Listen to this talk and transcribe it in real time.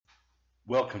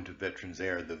Welcome to Veterans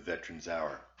Air, the Veterans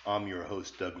Hour. I'm your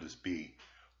host, Douglas B.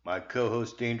 My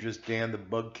co-host, Dangerous Dan, the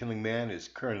Bug Killing Man, is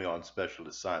currently on special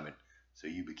assignment, so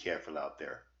you be careful out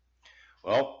there.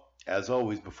 Well, as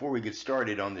always, before we get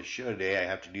started on this show today, I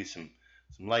have to do some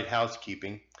light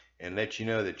housekeeping and let you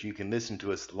know that you can listen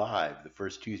to us live the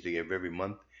first Tuesday of every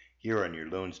month here on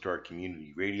your Lone Star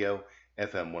Community Radio,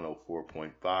 FM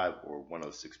 104.5 or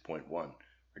 106.1. Or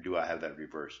do I have that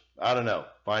reversed? I don't know.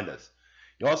 Find us.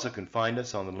 You also can find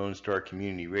us on the Lone Star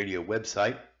Community Radio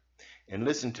website and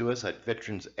listen to us at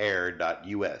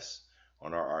veteransair.us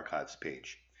on our archives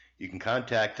page. You can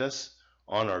contact us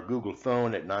on our Google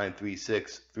phone at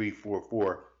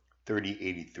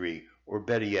 936-344-3083, or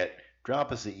better yet,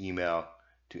 drop us an email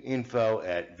to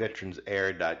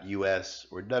info@veteransair.us,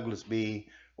 or Douglas B.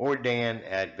 or Dan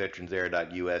at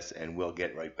veteransair.us, and we'll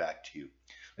get right back to you.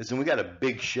 Listen, we got a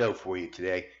big show for you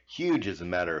today, huge as a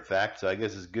matter of fact, so I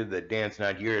guess it's good that Dan's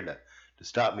not here to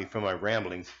stop me from my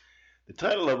ramblings. The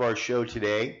title of our show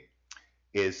today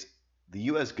is The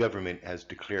U.S. Government Has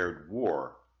Declared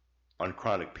War on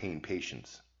Chronic Pain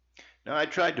Patients. Now, I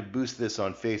tried to boost this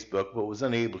on Facebook, but was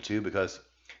unable to because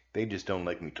they just don't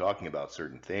like me talking about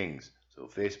certain things. So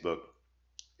Facebook,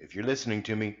 if you're listening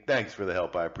to me, thanks for the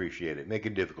help. I appreciate it. Make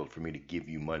it difficult for me to give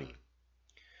you money.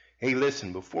 Hey,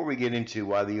 listen, before we get into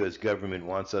why the U.S. government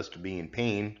wants us to be in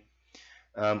pain,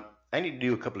 I need to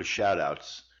do a couple of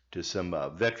shout-outs to some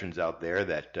veterans out there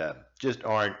that just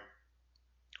aren't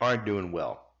doing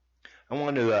well. I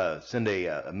want to send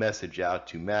a message out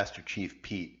to Master Chief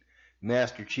Pete.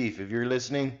 Master Chief, if you're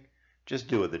listening, just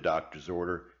do it the doctor's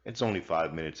order. It's only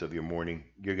 5 minutes of your morning.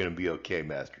 You're going to be okay,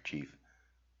 Master Chief.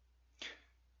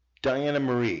 Diana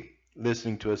Marie,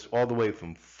 listening to us all the way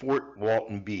from Fort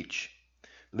Walton Beach.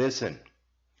 Listen,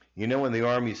 you know when the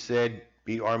Army said,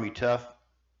 be Army tough,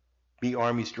 be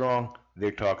Army strong, they're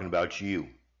talking about you.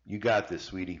 You got this,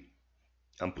 sweetie.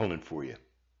 I'm pulling for you.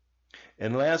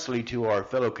 And lastly, to our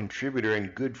fellow contributor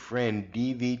and good friend,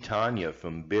 D.V. Tanya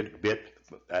from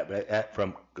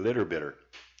from Glitterbitter.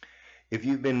 If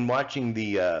you've been watching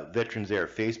the Veterans Air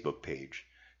Facebook page,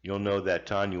 you'll know that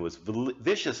Tanya was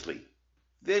viciously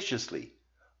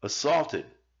assaulted,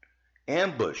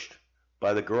 ambushed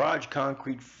by the garage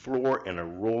concrete floor and a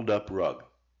rolled up rug.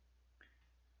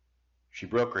 She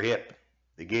broke her hip.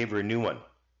 They gave her a new one.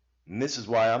 And this is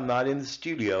why I'm not in the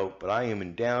studio, but I am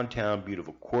in downtown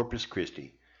beautiful Corpus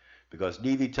Christi, because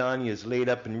D.V. Tanya is laid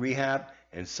up in rehab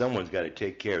and someone's got to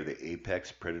take care of the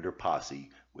apex predator posse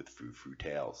with frou-frou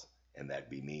tails, and that'd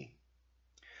be me.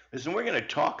 Listen, we're going to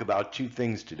talk about two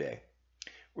things today.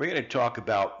 We're going to talk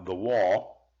about the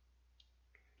wall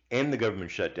and the government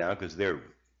shutdown, because they're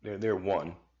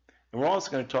one. And we're also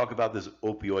going to talk about this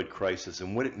opioid crisis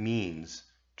and what it means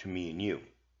to me and you.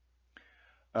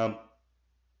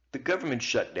 The government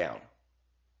shut down.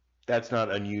 That's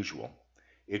not unusual.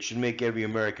 It should make every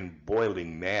American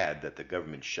boiling mad that the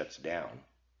government shuts down.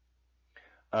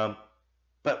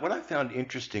 But what I found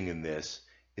interesting in this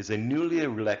is a newly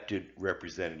elected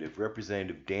representative,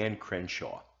 Representative Dan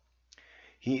Crenshaw.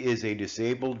 He is a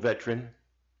disabled veteran,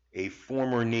 a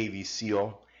former Navy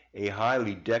SEAL, a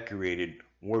highly decorated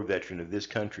war veteran of this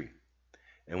country.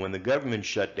 And when the government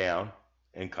shut down,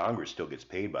 and Congress still gets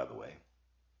paid, by the way,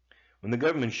 when the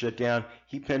government shut down,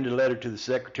 he penned a letter to the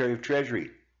Secretary of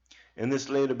Treasury. And this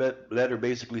letter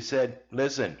basically said,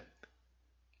 listen,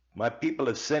 my people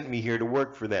have sent me here to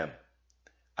work for them.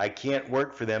 I can't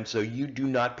work for them, so you do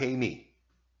not pay me.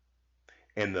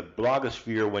 And the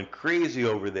blogosphere went crazy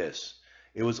over this.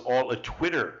 It was all a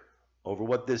Twitter over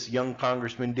what this young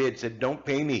congressman did. Said, don't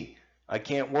pay me. I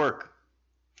can't work.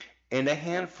 And a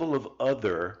handful of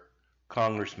other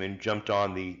congressmen jumped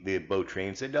on the boat train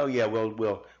and said, oh yeah,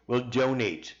 we'll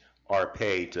donate our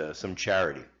pay to some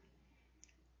charity.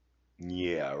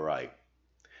 Yeah, right.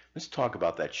 Let's talk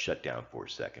about that shutdown for a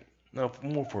second. No,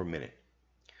 more for a minute.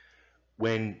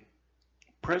 When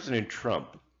President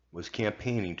Trump was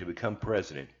campaigning to become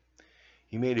president,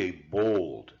 he made a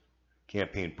bold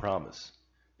campaign promise.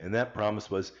 And that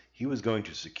promise was he was going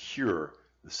to secure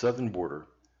the southern border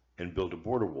and build a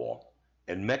border wall,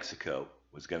 and Mexico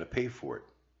was going to pay for it.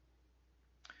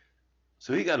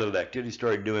 So he got elected. He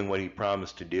started doing what he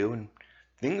promised to do, and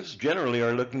things generally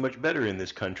are looking much better in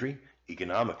this country,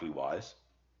 economically wise.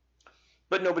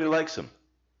 But nobody likes him.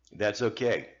 That's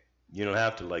okay. You don't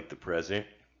have to like the president,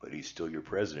 but he's still your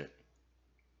president.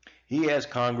 He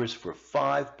asked Congress for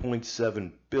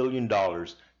 $5.7 billion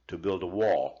to build a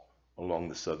wall along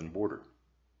the southern border.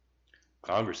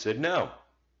 Congress said no.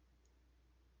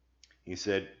 He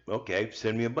said, okay,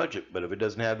 send me a budget, but if it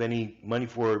doesn't have any money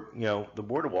for, the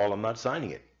border wall, I'm not signing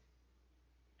it.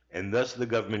 And thus the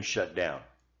government shut down.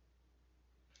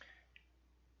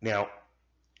 Now,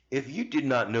 if you did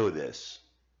not know this,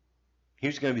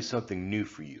 here's going to be something new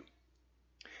for you.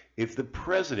 If the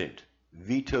president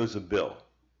vetoes a bill,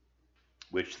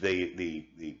 which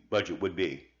the budget would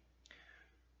be,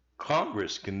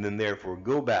 Congress can then therefore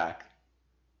go back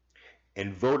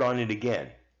and vote on it again.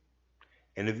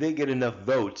 And if they get enough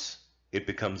votes, it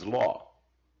becomes law.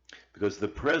 Because the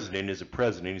president is a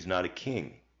president, he's not a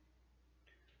king.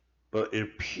 But it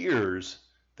appears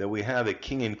that we have a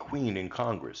king and queen in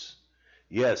Congress.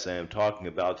 Yes, I am talking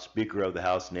about Speaker of the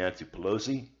House Nancy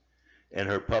Pelosi and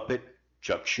her puppet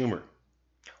Chuck Schumer.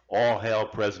 All hail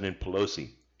President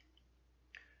Pelosi.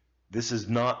 This is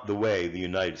not the way the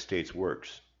United States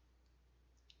works.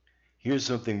 Here's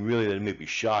something really that may be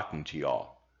shocking to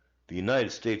y'all. The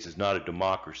United States is not a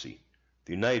democracy.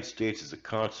 The United States is a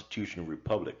constitutional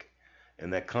republic,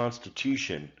 and that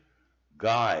constitution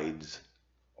guides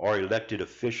our elected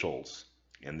officials,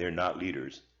 and they're not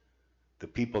leaders, the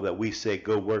people that we say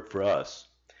go work for us.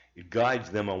 It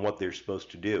guides them on what they're supposed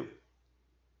to do.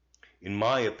 In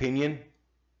my opinion,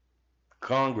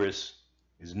 Congress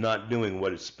is not doing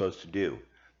what it's supposed to do.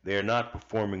 They are not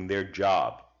performing their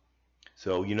job.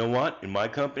 So you know what? In my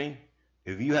company,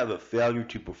 if you have a failure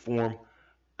to perform,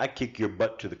 I kick your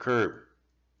butt to the curb.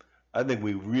 I think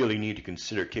we really need to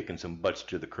consider kicking some butts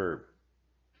to the curb.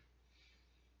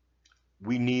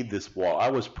 We need this wall.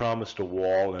 I was promised a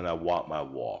wall, and I want my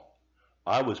wall.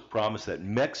 I was promised that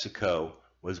Mexico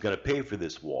was going to pay for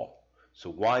this wall. So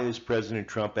why is President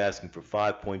Trump asking for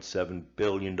 $5.7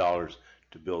 billion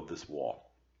to build this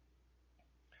wall?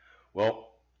 Well,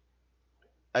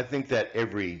 I think that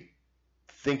every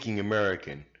thinking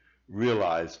American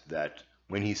realized that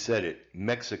when he said it,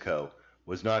 Mexico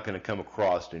was not going to come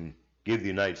across and give the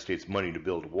United States money to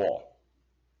build a wall.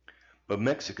 But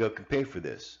Mexico can pay for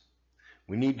this.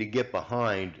 We need to get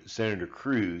behind Senator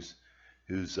Cruz,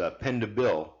 who's penned a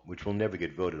bill, which will never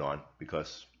get voted on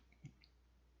because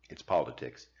it's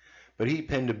politics. But he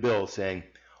penned a bill saying,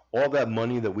 all that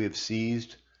money that we have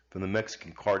seized from the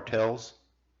Mexican cartels,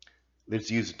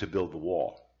 let's use it to build the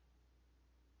wall.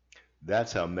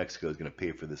 That's how Mexico is going to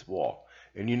pay for this wall.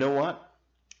 And you know what?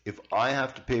 If I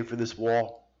have to pay for this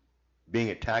wall, being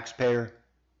a taxpayer,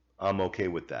 I'm okay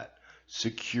with that.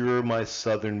 Secure my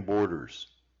southern borders.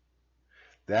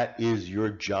 That is your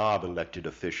job, elected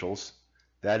officials.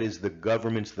 That is the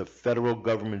government's, the federal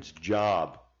government's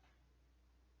job,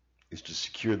 is to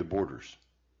secure the borders.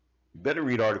 You better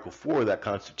read Article 4 of that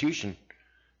Constitution.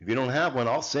 If you don't have one,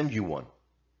 I'll send you one.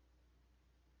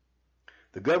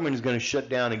 The government is going to shut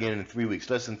down again in 3 weeks,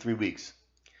 less than 3 weeks,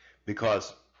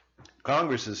 because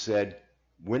Congress has said,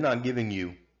 we're not giving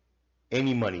you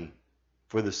any money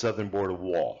for the southern border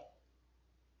wall.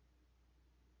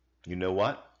 You know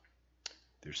what?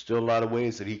 There's still a lot of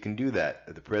ways that he can do that,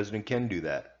 that the president can do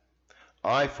that.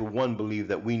 I, for one, believe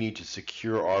that we need to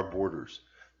secure our borders.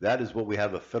 That is what we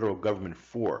have a federal government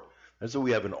for. That's what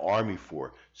we have an army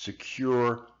for.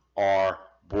 Secure our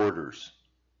borders.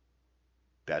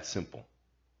 That's simple.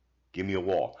 Give me a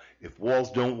wall. If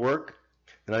walls don't work,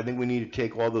 then I think we need to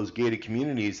take all those gated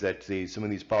communities that some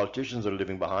of these politicians are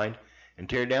living behind and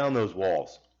tear down those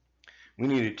walls. We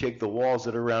need to take the walls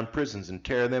that are around prisons and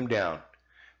tear them down.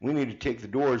 We need to take the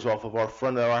doors off of our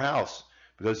front of our house,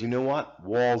 because you know what?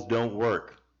 Walls don't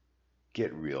work.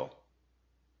 Get real.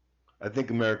 I think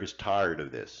America's tired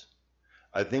of this.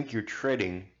 I think you're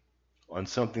treading on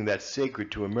something that's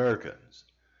sacred to Americans,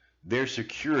 their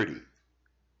security.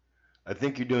 I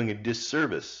think you're doing a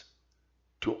disservice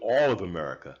to all of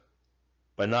America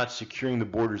by not securing the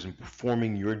borders and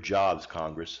performing your jobs,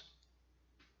 Congress.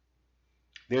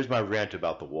 There's my rant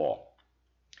about the wall.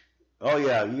 Oh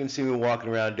yeah, you can see me walking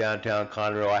around downtown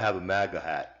Conroe. I have a MAGA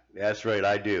hat. That's right,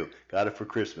 I do. Got it for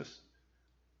Christmas.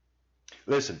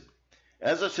 Listen,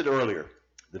 as I said earlier,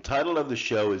 the title of the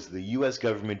show is The U.S.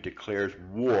 Government Declares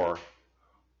War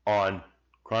on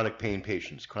Chronic Pain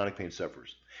Patients, Chronic Pain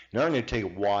Sufferers. Now I'm going to tell you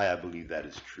why I believe that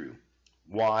is true.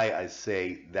 Why I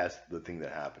say that's the thing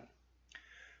that happened.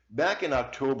 Back in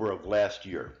October of last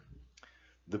year,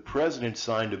 the president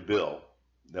signed a bill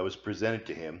that was presented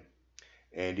to him,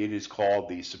 and it is called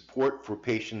the Support for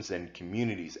Patients and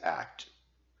Communities Act.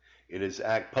 It is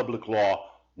Act Public Law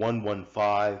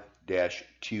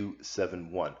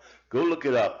 115-271. Go look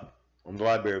it up on the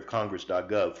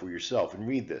libraryofcongress.gov for yourself and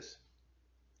read this.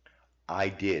 I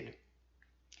did.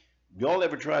 Y'all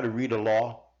ever try to read a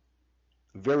law?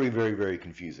 Very, very, very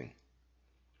confusing.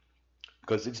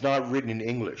 Because it's not written in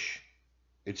English.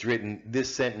 It's written,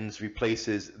 this sentence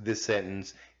replaces this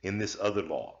sentence in this other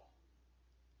law.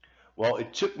 Well,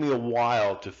 it took me a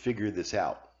while to figure this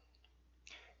out.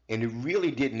 And it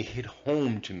really didn't hit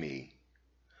home to me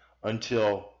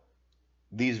until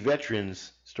these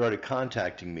veterans started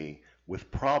contacting me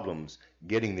with problems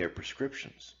getting their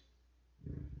prescriptions.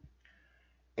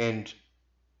 And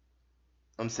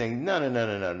I'm saying, no, no, no,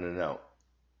 no, no, no, no.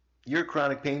 You're a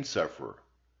chronic pain sufferer.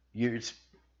 It's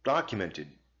documented.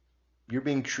 You're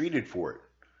being treated for it.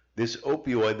 This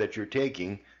opioid that you're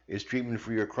taking is treatment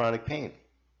for your chronic pain.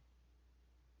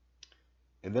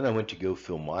 And then I went to go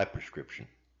fill my prescription.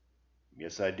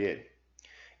 Yes, I did.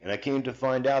 And I came to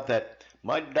find out that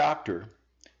my doctor,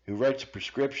 who writes a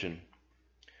prescription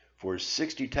for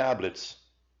 60 tablets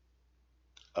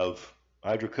of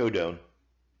hydrocodone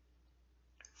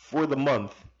for the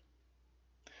month,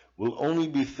 will only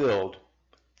be filled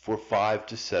for 5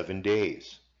 to 7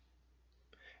 days.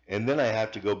 And then I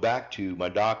have to go back to my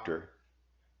doctor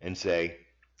and say,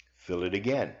 fill it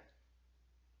again.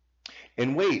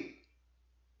 And wait,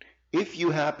 if you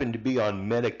happen to be on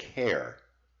Medicare,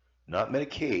 not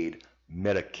Medicaid,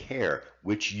 Medicare,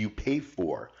 which you pay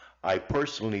for, I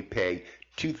personally pay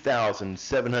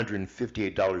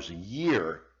 $2,758 a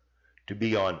year to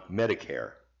be on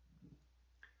Medicare.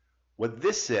 What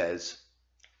this says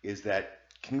is that,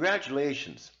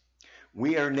 congratulations,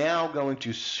 we are now going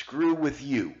to screw with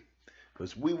you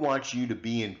because we want you to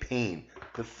be in pain.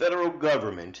 The federal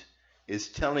government is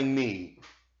telling me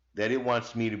that it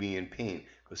wants me to be in pain,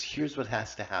 because here's what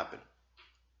has to happen.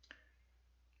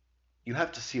 You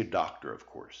have to see a doctor, of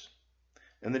course,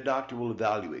 and the doctor will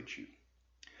evaluate you.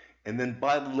 And then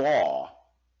by law,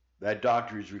 that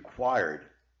doctor is required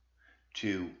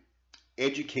to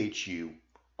educate you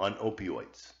on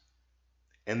opioids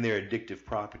and their addictive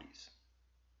properties.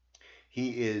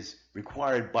 He is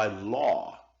required by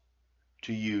law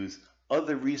to use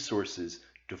other resources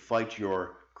to fight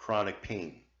your chronic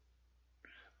pain,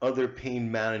 other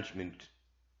pain management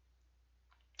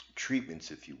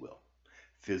treatments, if you will,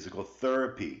 physical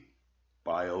therapy,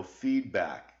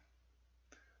 biofeedback,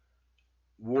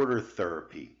 water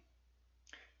therapy,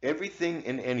 everything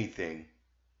and anything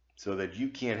so that you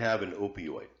can't have an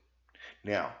opioid.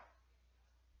 Now,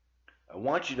 I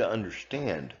want you to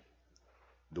understand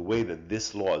the way that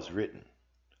this law is written.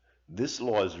 This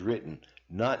law is written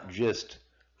not just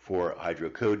for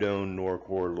hydrocodone,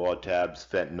 Norcor, Lawtabs,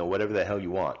 fentanyl, whatever the hell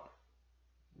you want.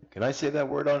 Can I say that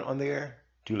word on the air?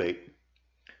 Too late.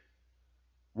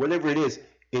 Whatever it is,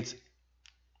 it's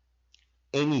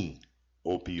any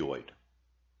opioid.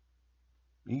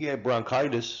 You get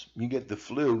bronchitis, you get the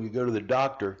flu, you go to the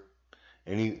doctor,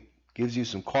 and he gives you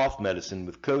some cough medicine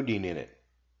with codeine in it.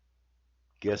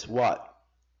 Guess what?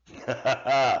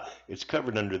 It's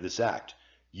covered under this act.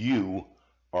 You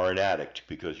are an addict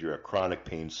because you're a chronic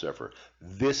pain sufferer.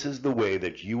 This is the way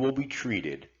that you will be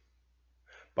treated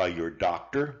by your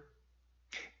doctor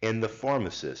and the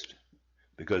pharmacist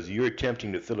because you're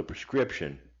attempting to fill a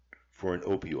prescription for an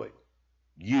opioid.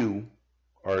 You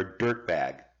are a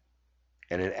dirtbag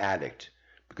and an addict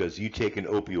because you take an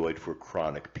opioid for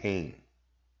chronic pain.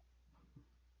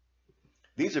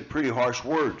 These are pretty harsh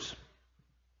words.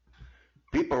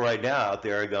 People right now out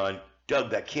there are going,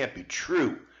 Doug, that can't be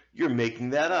true. You're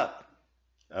making that up.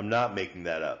 I'm not making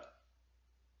that up.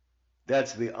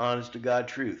 That's the honest to God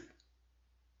truth.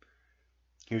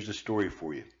 Here's a story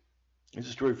for you. Here's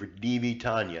a story for D.V.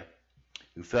 Tanya,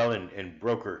 who fell and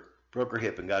broke her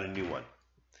hip and got a new one.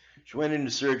 She went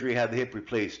into surgery, had the hip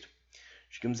replaced.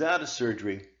 She comes out of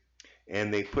surgery,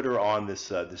 and they put her on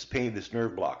this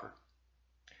nerve blocker.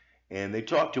 And they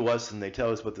talk to us, and they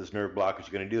tell us what this nerve blocker is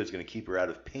going to do. It's going to keep her out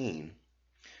of pain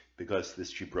because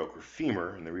she broke her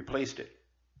femur, and they replaced it.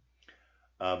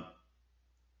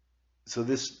 So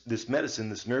this medicine,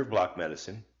 this nerve block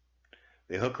medicine,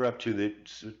 they hook her up to the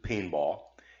pain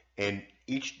ball, and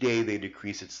each day they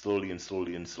decrease it slowly and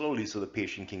slowly and slowly so the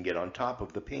patient can get on top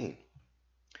of the pain.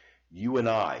 You and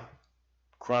I,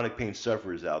 chronic pain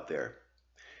sufferers out there,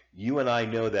 you and I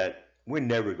know that we're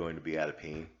never going to be out of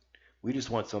pain. We just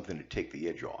want something to take the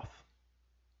edge off.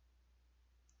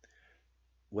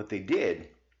 What they did,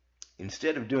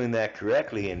 instead of doing that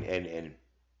correctly and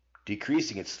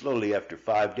decreasing it slowly after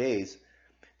 5 days,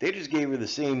 they just gave her the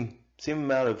same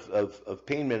amount of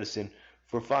pain medicine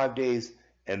for 5 days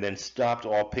and then stopped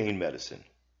all pain medicine.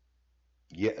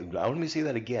 Yeah, let me say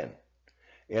that again.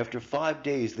 After 5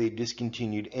 days, they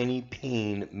discontinued any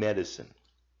pain medicine.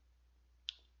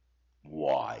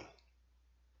 Why?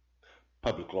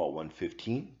 Public Law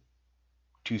 115,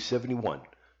 271,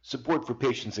 Support for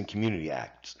Patients and Community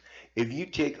Acts. If you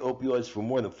take opioids for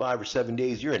more than 5 or 7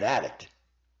 days, you're an addict.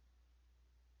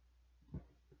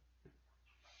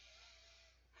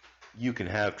 You can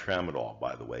have tramadol,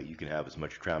 by the way. You can have as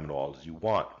much tramadol as you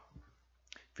want.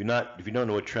 If you don't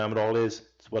know what tramadol is,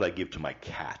 it's what I give to my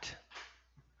cat.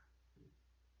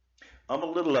 I'm a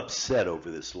little upset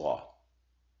over this law.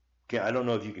 Okay, I don't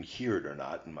know if you can hear it or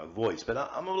not in my voice, but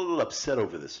I'm a little upset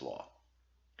over this law.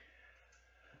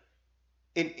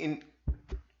 You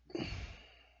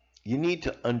need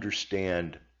to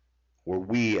understand, or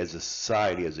we as a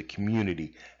society, as a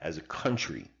community, as a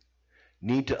country,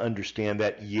 need to understand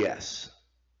that yes,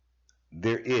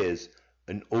 there is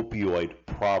an opioid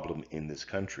problem in this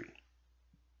country.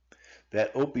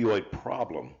 That opioid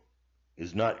problem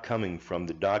is not coming from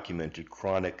the documented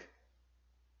chronic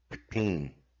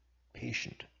pain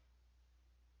patient.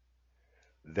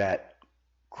 That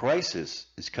crisis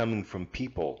is coming from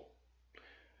people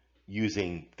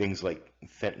using things like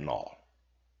fentanyl.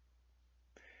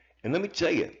 And let me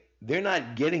tell you, they're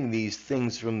not getting these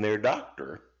things from their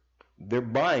doctor. They're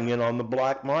buying it on the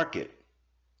black market.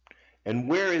 And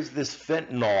where is this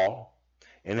fentanyl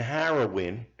and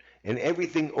heroin and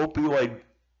everything opioid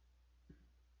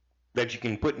that you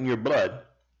can put in your blood?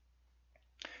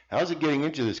 How's it getting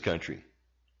into this country?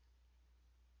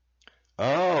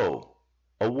 Oh,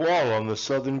 a wall on the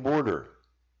southern border.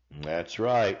 That's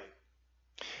right.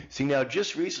 See, now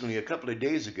just recently, a couple of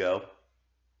days ago,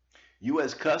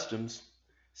 U.S. Customs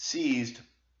seized,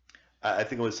 I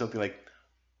think it was something like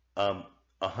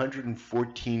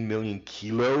 114 million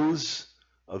kilos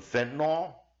of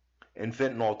fentanyl and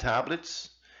fentanyl tablets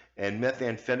and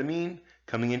methamphetamine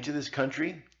coming into this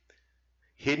country,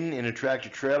 hidden in a tractor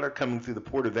trailer coming through the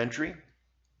port of entry.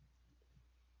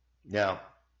 Now,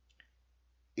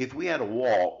 if we had a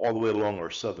wall all the way along our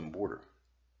southern border,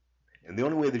 and the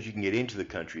only way that you can get into the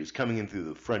country is coming in through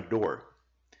the front door,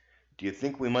 do you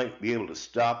think we might be able to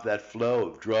stop that flow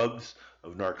of drugs,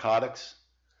 of narcotics,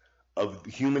 of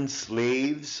human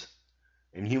slaves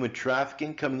and human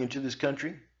trafficking coming into this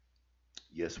country?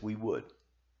 Yes, we would.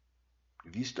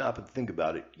 If you stop and think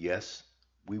about it, yes,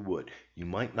 we would. You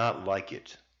might not like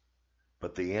it,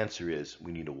 but the answer is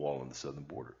we need a wall on the southern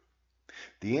border.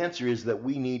 The answer is that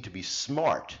we need to be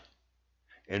smart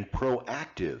and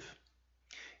proactive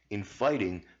in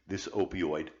fighting this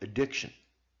opioid addiction.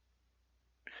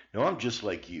 Now, I'm just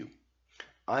like you.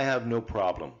 I have no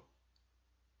problem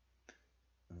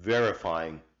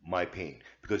verifying my pain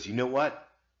because you know what?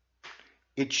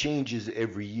 It changes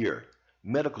every year.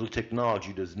 Medical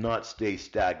technology does not stay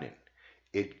stagnant.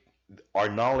 Our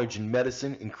knowledge in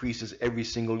medicine increases every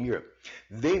single year.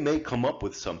 They may come up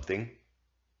with something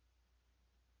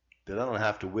that I don't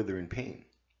have to wither in pain.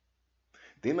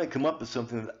 They might come up with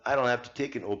something that I don't have to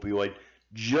take an opioid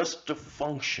just to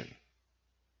function.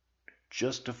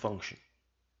 Just to function.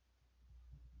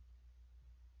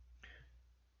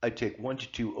 I take 1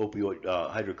 to 2 opioid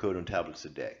hydrocodone tablets a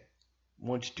day.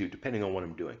 1 to 2, depending on what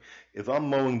I'm doing. If I'm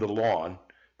mowing the lawn,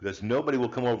 because nobody will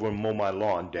come over and mow my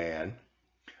lawn, Dan,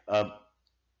 I'll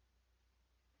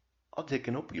take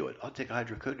an opioid. I'll take a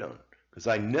hydrocodone because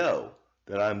I know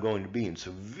that I'm going to be in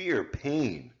severe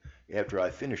pain after I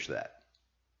finish that.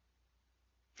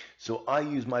 So I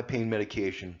use my pain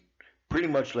medication pretty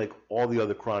much like all the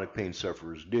other chronic pain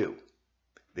sufferers do.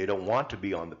 They don't want to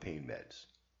be on the pain meds.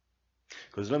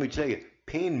 Because let me tell you,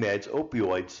 pain meds,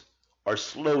 opioids, are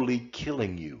slowly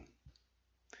killing you.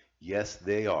 Yes,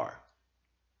 they are.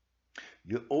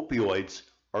 The opioids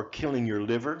are killing your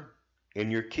liver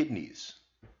and your kidneys.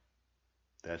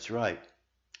 That's right,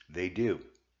 they do.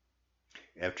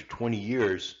 After 20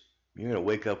 years, you're going to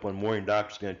wake up one morning,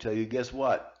 doctor's going to tell you, guess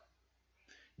what?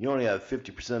 You only have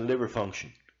 50% liver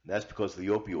function. That's because of the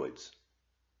opioids.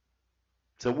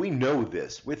 So we know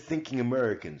this. We're thinking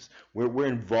Americans. We're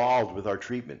involved with our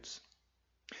treatments.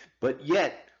 But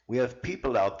yet, we have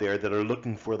people out there that are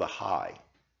looking for the high.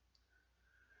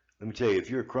 Let me tell you, if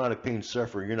you're a chronic pain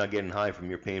sufferer, you're not getting high from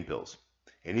your pain pills.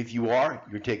 And if you are,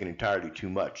 you're taking entirely too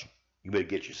much. You better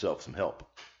get yourself some help.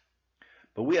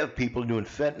 But we have people doing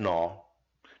fentanyl,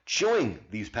 chewing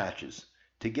these patches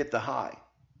to get the high.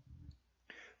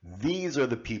 These are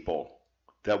the people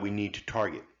that we need to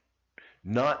target,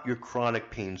 not your chronic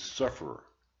pain sufferer.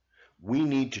 We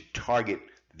need to target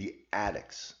the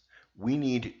addicts. We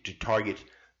need to target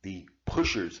the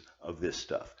pushers of this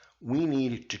stuff. We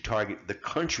need to target the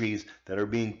countries that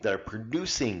are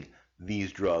producing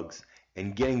these drugs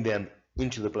and getting them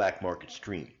into the black market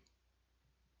stream.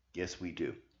 Yes, we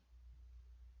do.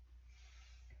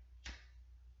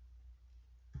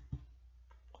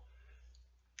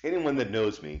 Anyone that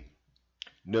knows me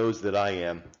knows that I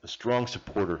am a strong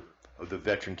supporter of the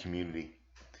veteran community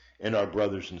and our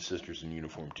brothers and sisters in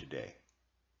uniform today.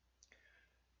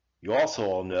 You also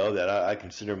all know that I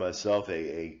consider myself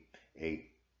a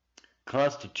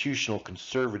constitutional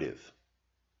conservative.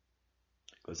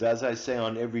 Because as I say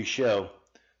on every show,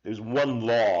 There's one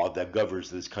law that governs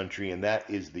this country, and that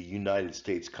is the United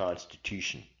States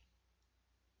Constitution.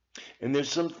 And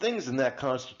there's some things in that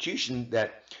Constitution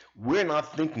that we're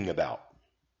not thinking about.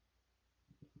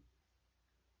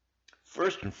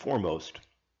 First and foremost,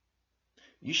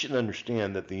 you should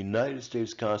understand that the United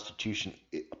States Constitution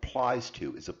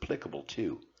is applicable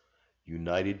to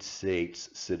United States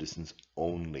citizens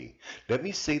only. Let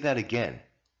me say that again.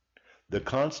 The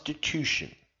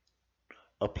Constitution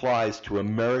applies to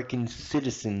American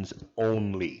citizens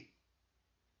only.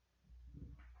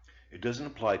 It doesn't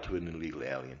apply to an illegal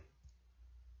alien.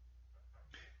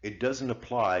 It doesn't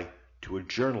apply to a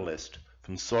journalist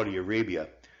from Saudi Arabia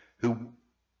who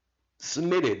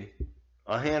submitted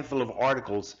a handful of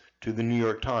articles to the New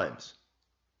York Times.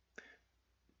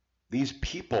 These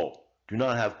people do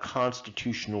not have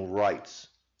constitutional rights.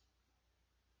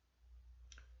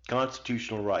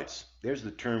 Constitutional rights. There's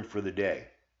the term for the day.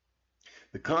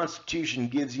 The Constitution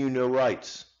gives you no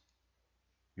rights.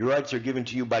 Your rights are given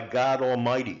to you by God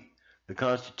Almighty. The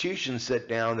Constitution set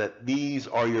down that these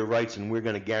are your rights and we're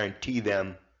going to guarantee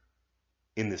them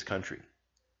in this country.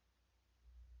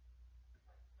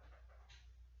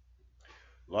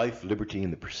 Life, liberty,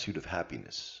 and the pursuit of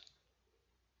happiness.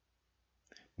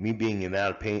 Me being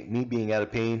out of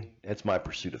pain, that's my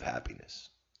pursuit of happiness.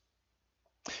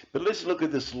 But let's look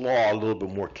at this law a little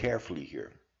bit more carefully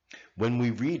here. When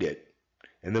we read it,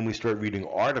 and then we start reading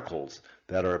articles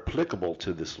that are applicable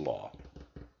to this law,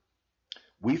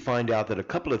 we find out that a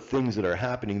couple of things that are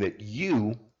happening that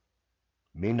you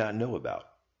may not know about.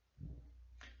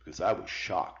 Because I was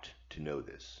shocked to know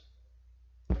this.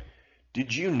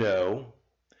 Did you know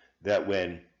that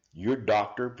when your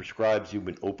doctor prescribes you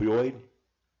an opioid,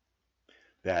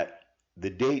 that the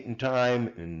date and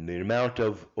time and the amount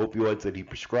of opioids that he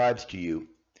prescribes to you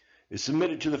is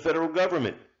submitted to the federal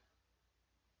government?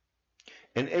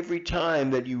 And every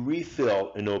time that you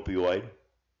refill an opioid,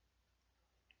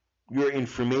 your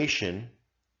information,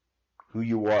 who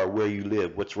you are, where you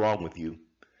live, what's wrong with you,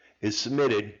 is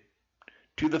submitted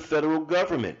to the federal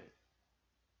government.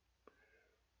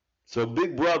 So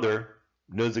Big Brother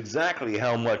knows exactly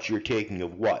how much you're taking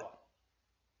of what.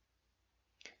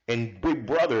 And Big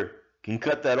Brother can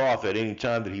cut that off at any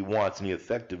time that he wants, and he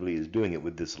effectively is doing it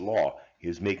with this law. He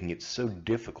is making it so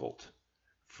difficult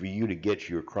for you to get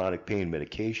your chronic pain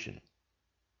medication.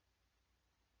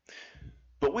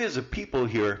 But we as a people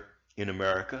here in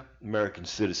America, American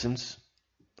citizens,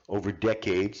 over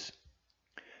decades,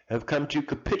 have come to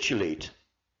capitulate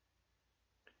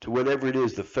to whatever it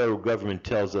is the federal government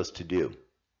tells us to do.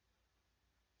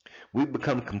 We've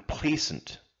become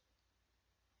complacent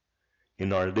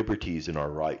in our liberties and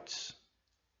our rights.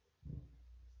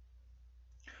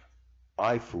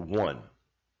 I, for one,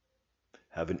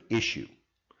 have an issue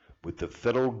with the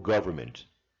federal government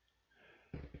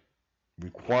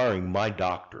requiring my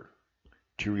doctor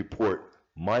to report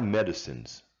my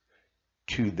medicines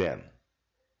to them,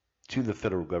 to the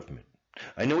federal government.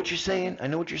 I know what you're saying. I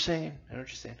know what you're saying.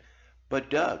 But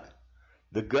Doug,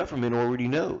 the government already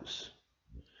knows.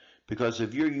 Because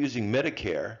if you're using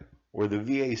Medicare or the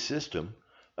VA system,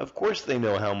 of course they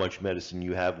know how much medicine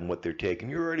you have and what they're taking.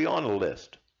 You're already on a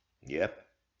list. Yep.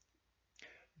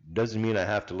 Doesn't mean I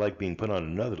have to like being put on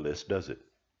another list, does it?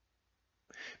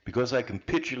 Because I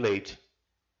capitulate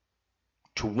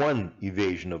to one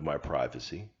evasion of my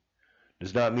privacy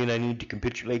does not mean I need to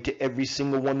capitulate to every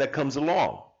single one that comes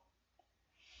along.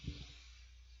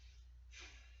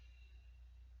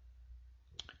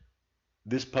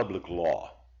 This public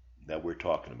law that we're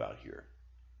talking about here,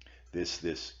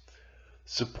 this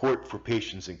Support for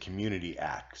Patients and Community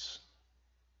Acts,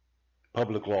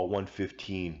 Public Law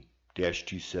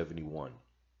 115-271.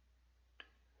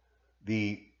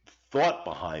 The thought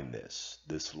behind this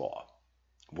law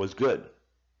was good.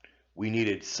 We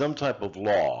needed some type of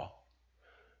law,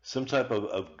 some type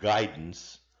of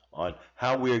guidance on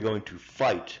how we are going to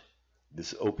fight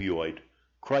this opioid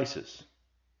crisis.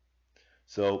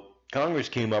 So Congress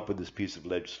came up with this piece of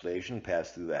legislation,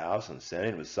 passed through the House and Senate,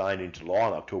 and was signed into law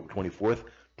on October 24th,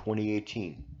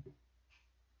 2018.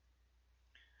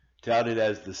 Touted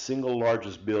as the single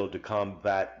largest bill to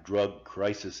combat drug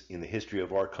crisis in the history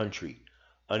of our country,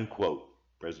 unquote,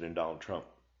 President Donald Trump.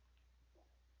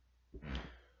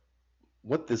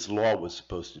 What this law was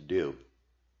supposed to do,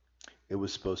 it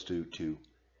was supposed to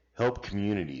help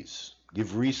communities,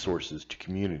 give resources to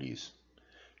communities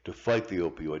to fight the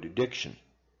opioid addiction.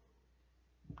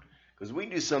 Because we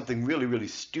do something really, really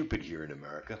stupid here in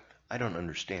America. I don't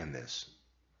understand this.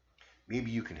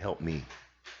 Maybe you can help me.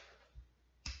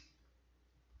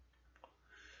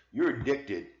 You're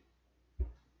addicted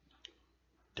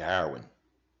to heroin.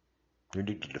 You're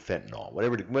addicted to fentanyl,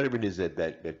 whatever it is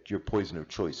that your poison of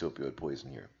choice, opioid poison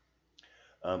here.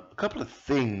 A couple of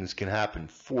things can happen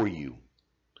for you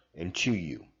and to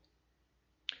you.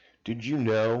 Did you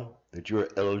know that you're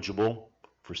eligible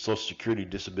for Social Security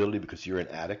disability because you're an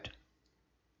addict?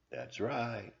 That's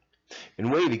right.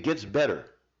 And wait, it gets better.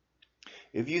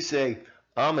 If you say,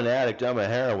 I'm an addict, I'm a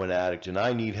heroin addict, and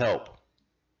I need help,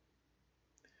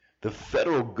 the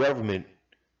federal government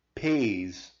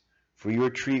pays for your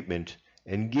treatment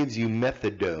and gives you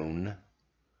methadone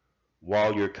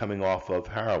while you're coming off of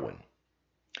heroin.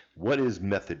 What is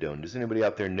methadone? Does anybody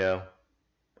out there know?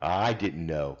 I didn't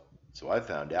know, so I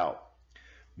found out.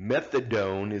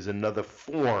 Methadone is another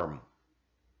form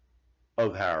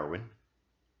of heroin.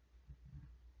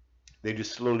 They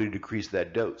just slowly decrease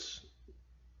that dose.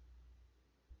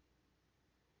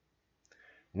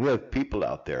 We have people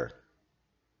out there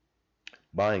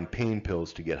buying pain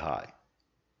pills to get high.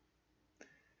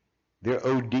 They're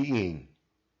ODing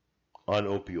on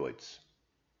opioids.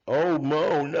 Oh,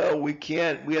 no, we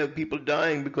can't. We have people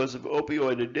dying because of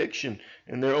opioid addiction,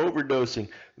 and they're overdosing.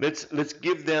 Let's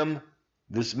give them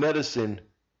this medicine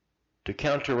to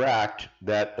counteract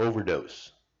that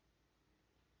overdose.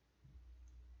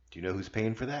 Do you know who's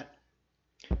paying for that?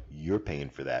 You're paying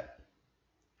for that.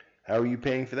 How are you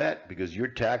paying for that? Because your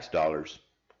tax dollars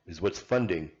is what's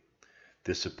funding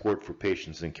the Support for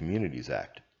Patients and Communities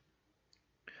Act.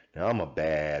 Now, I'm a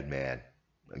bad man.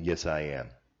 Yes, I am.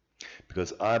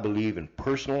 Because I believe in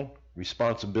personal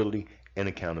responsibility and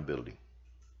accountability.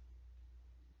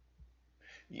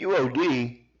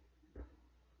 UOD,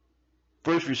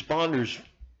 first responders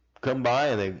come by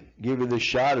and they give you this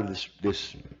shot of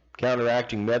this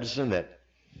counteracting medicine that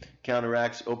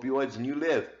counteracts opioids, and you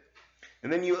live.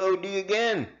 And then you OD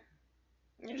again.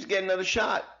 You just get another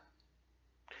shot.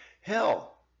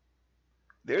 Hell,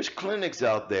 there's clinics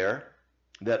out there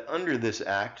that under this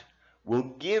act will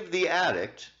give the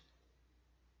addict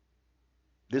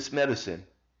this medicine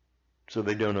so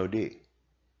they don't OD.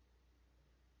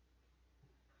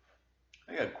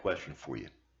 I got a question for you,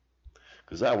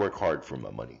 because I work hard for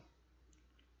my money.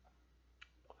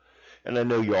 And I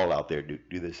know you all out there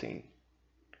do the same.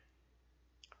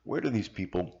 Where do these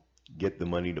people get the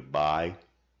money to buy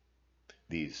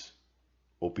these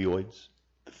opioids,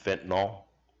 the fentanyl,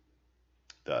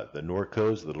 the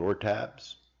Norcos, the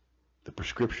Lortabs, the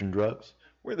prescription drugs?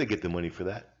 Where do they get the money for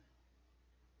that?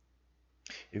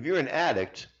 If you're an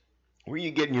addict, where are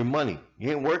you getting your money?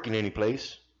 You ain't working any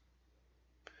place.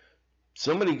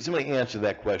 Somebody answer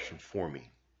that question for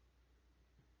me.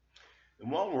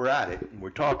 And while we're at it, and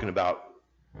we're talking about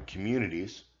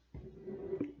communities,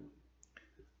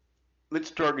 let's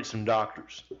target some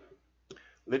doctors.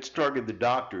 Let's target the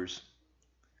doctors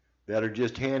that are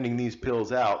just handing these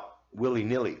pills out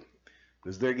willy-nilly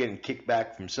because they're getting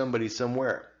kickback from somebody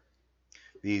somewhere.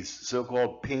 These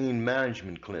so-called pain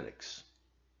management clinics.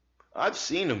 I've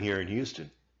seen them here in Houston.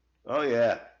 Oh,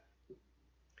 yeah.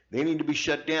 They need to be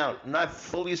shut down, and I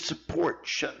fully support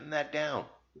shutting that down.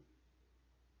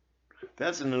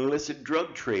 That's an illicit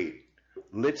drug trade.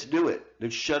 Let's do it.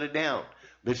 Let's shut it down.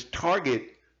 Let's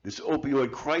target this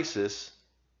opioid crisis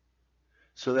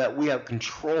so that we have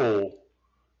control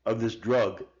of this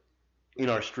drug in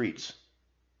our streets.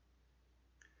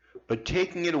 But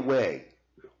taking it away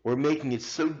or making it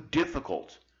so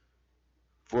difficult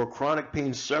for a chronic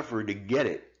pain sufferer to get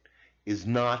it is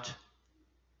not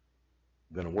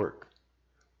going to work.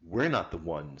 We're not the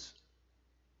ones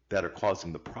that are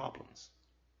causing the problems.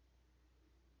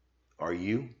 Are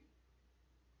you?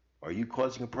 Are you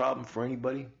causing a problem for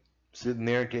anybody? Sitting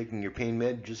there taking your pain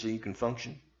med just so you can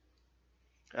function?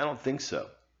 I don't think so.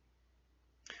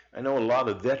 I know a lot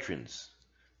of veterans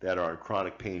that are on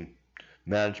chronic pain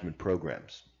management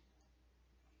programs.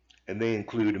 And they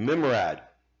include Memorad.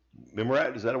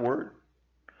 Memorad, is that a word?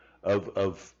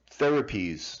 Of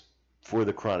therapies for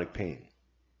the chronic pain.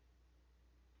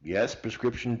 Yes,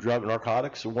 prescription drug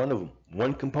narcotics are one of them,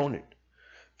 one component.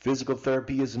 Physical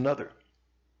therapy is another.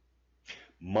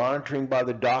 Monitoring by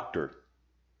the doctor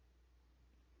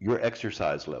your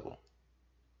exercise level.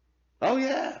 Oh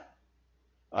yeah,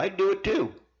 I do it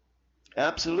too.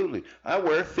 Absolutely. I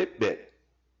wear a Fitbit.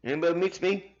 Anybody meets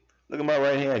me? Look at my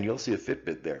right hand. You'll see a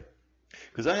Fitbit there.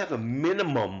 Because I have a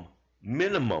minimum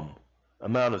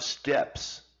amount of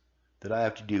steps that I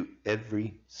have to do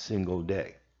every single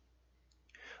day.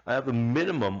 I have a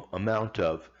minimum amount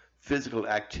of physical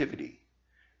activity,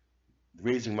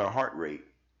 raising my heart rate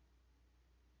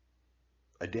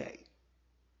a day.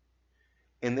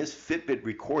 And this Fitbit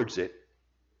records it,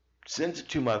 sends it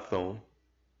to my phone,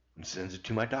 and sends it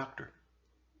to my doctor.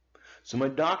 So my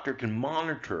doctor can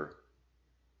monitor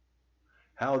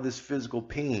how this physical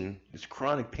pain, this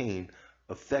chronic pain,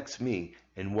 affects me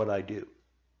and what I do.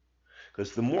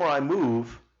 Because the more I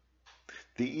move,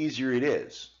 the easier it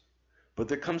is. But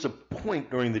there comes a point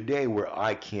during the day where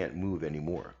I can't move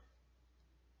anymore.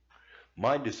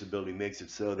 My disability makes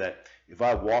it so that if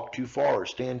I walk too far or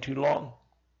stand too long,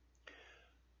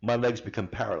 my legs become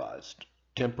paralyzed,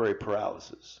 temporary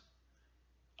paralysis.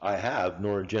 I have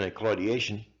neurogenic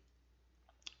claudication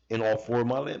in all 4 of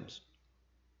my limbs.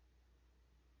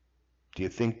 Do you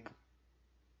think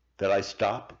that I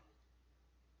stop?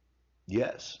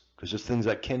 Yes, because there's things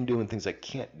I can do and things I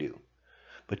can't do.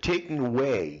 But taking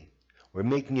away or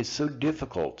making it so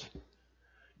difficult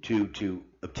to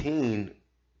obtain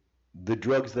the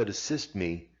drugs that assist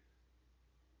me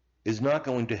is not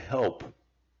going to help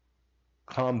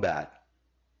combat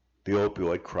the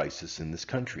opioid crisis in this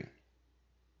country.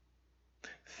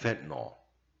 Fentanyl.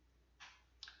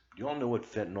 Do you all know what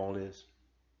fentanyl is?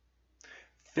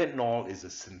 Fentanyl is a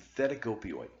synthetic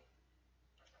opioid.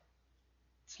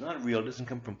 It's not real. It doesn't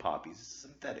come from poppies. It's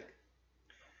synthetic.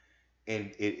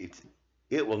 And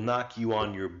it will knock you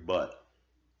on your butt.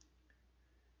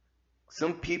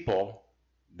 Some people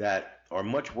that are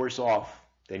much worse off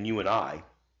than you and I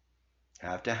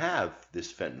have to have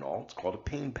this fentanyl. It's called a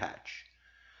pain patch.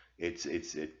 It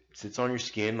sits on your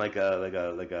skin like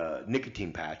a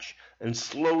nicotine patch and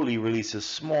slowly releases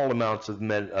small amounts of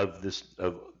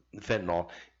fentanyl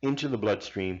into the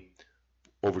bloodstream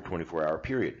over a 24-hour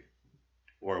period,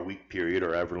 or a week period,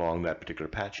 or however long that particular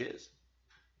patch is.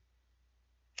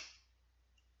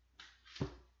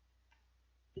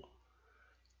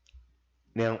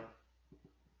 Now,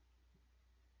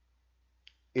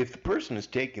 if the person is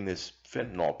taking this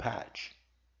fentanyl patch,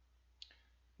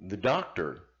 the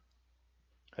doctor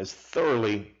has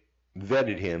thoroughly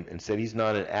vetted him and said he's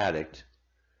not an addict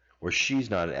or she's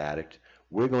not an addict.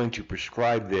 We're going to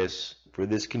prescribe this for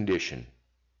this condition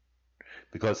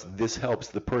because this helps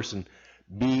the person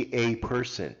be a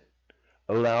person,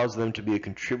 allows them to be a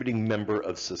contributing member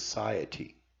of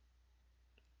society.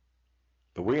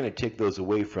 But we're going to take those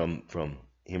away from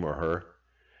him or her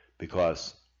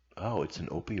because, oh, it's an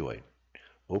opioid.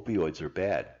 Opioids are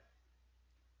bad.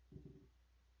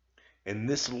 And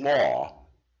this law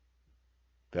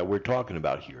that we're talking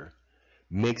about here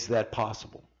makes that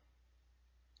possible.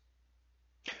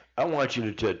 I want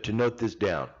you to note this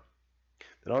down.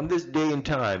 That on this day and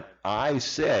time, I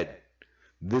said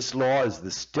this law is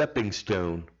the stepping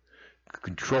stone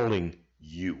controlling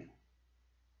you.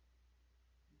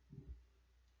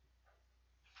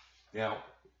 Now,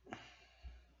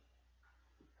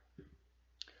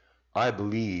 I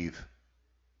believe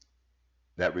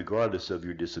that regardless of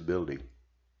your disability,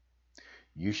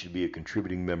 you should be a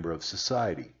contributing member of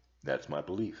society. That's my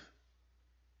belief.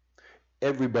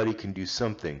 Everybody can do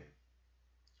something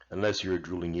unless you're a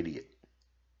drooling idiot.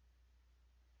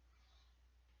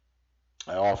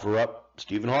 I offer up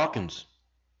Stephen Hawkins,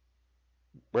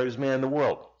 brightest man in the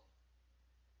world.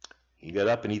 He got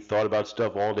up and he thought about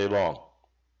stuff all day long.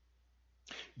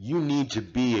 You need to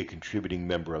be a contributing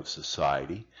member of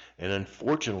society, and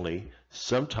unfortunately,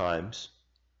 sometimes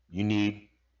you need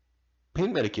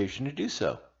pain medication to do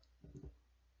so.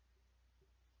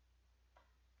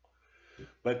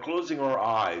 By closing our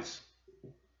eyes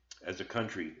as a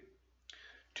country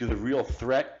to the real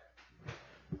threat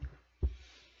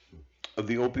of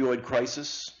the opioid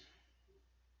crisis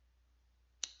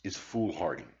is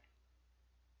foolhardy.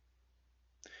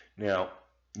 Now,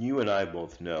 you and I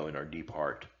both know in our deep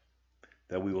heart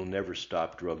that we will never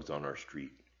stop drugs on our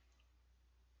street.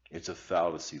 It's a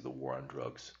fallacy, the war on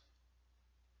drugs.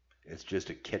 It's just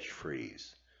a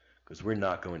catchphrase, because we're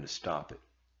not going to stop it.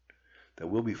 That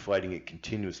we'll be fighting it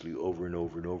continuously over and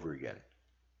over and over again.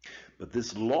 But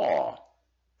this law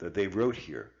that they wrote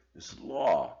here, this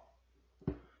law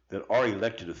that our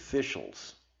elected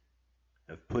officials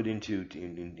have put into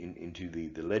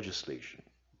the legislation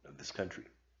of this country,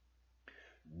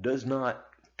 does not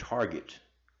target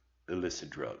illicit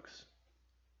drugs.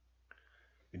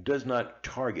 It does not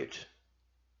target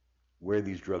where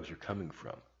these drugs are coming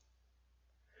from.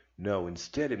 No,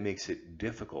 instead it makes it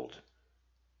difficult,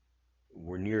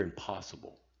 or near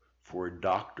impossible, for a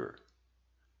doctor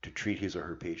to treat his or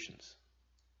her patients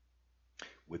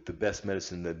with the best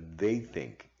medicine that they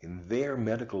think, in their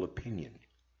medical opinion,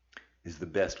 is the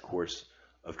best course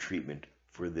of treatment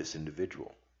for this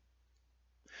individual.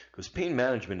 Because pain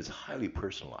management is highly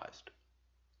personalized.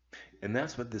 And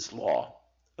that's what this law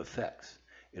affects.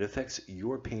 It affects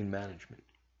your pain management.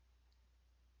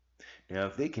 Now,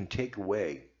 if they can take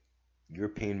away your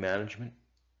pain management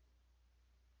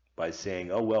by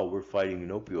saying, oh, well, we're fighting an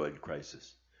opioid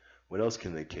crisis, what else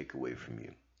can they take away from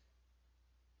you?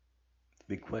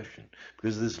 Big question.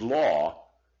 Because this law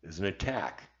is an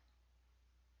attack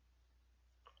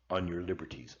on your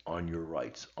liberties, on your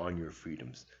rights, on your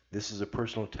freedoms. This is a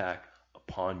personal attack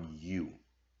upon you.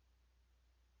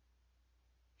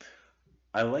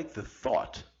 I like the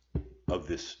thought of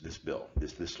this bill,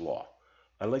 this law.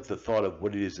 I like the thought of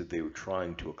what it is that they were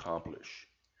trying to accomplish.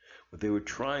 What they were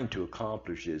trying to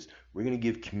accomplish is we're going to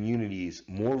give communities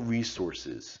more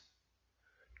resources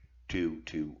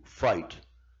to fight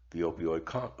the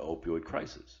opioid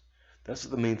crisis. That's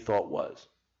what the main thought was.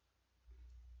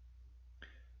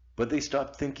 But they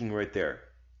stopped thinking right there,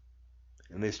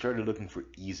 and they started looking for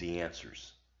easy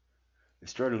answers. They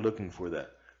started looking for the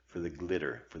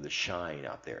glitter, for the shine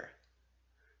out there,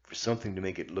 for something to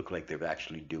make it look like they're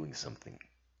actually doing something.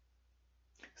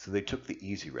 So they took the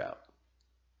easy route.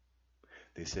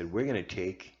 They said, we're going to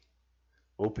take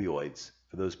opioids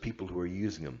for those people who are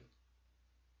using them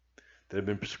that have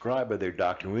been prescribed by their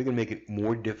doctor, and we're going to make it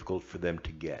more difficult for them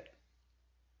to get.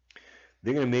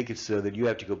 They're going to make it so that you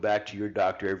have to go back to your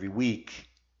doctor every week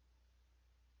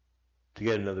to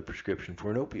get another prescription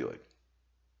for an opioid.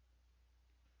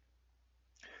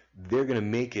 They're going to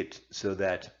make it so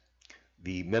that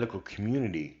the medical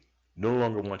community no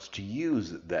longer wants to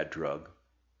use that drug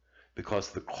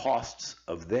because the costs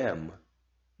of them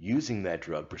using that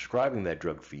drug, prescribing that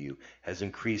drug for you, has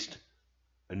increased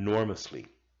enormously.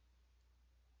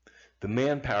 The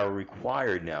manpower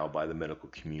required now by the medical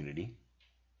community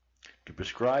to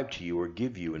prescribe to you or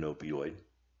give you an opioid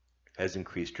has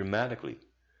increased dramatically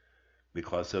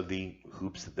because of the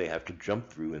hoops that they have to jump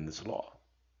through in this law.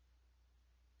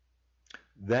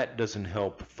 That doesn't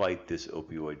help fight this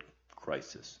opioid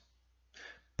crisis.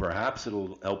 Perhaps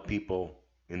it'll help people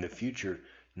in the future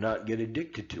not get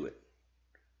addicted to it.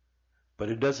 But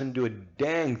it doesn't do a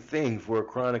dang thing for a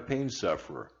chronic pain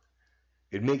sufferer.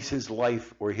 It makes his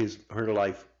life or her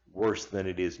life worse than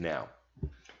it is now.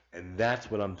 And that's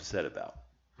what I'm upset about.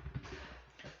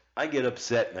 I get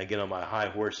upset and I get on my high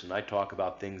horse and I talk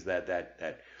about things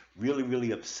that really,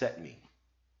 really upset me.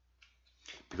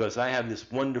 Because I have this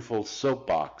wonderful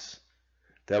soapbox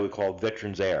that we call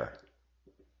Veterans Air.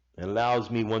 It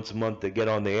allows me once a month to get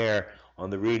on the air, on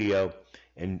the radio,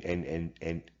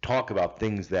 and talk about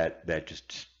things that just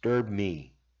disturb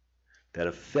me, that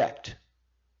affect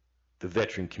the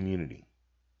veteran community.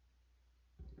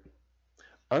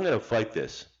 I'm going to fight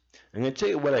this. I'm going to tell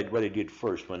you what I did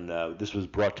first when this was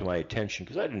brought to my attention,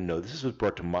 because I didn't know this was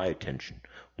brought to my attention.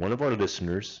 One of our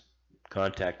listeners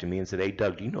contacted me and said, "Hey,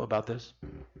 Doug, do you know about this?"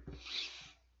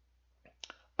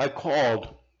 I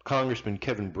called Congressman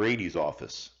Kevin Brady's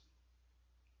office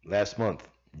last month,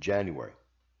 January,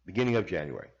 beginning of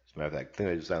January. As a matter of fact, I think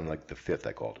it was on like the 5th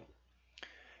I called him.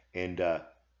 And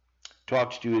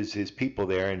talked to his people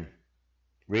there and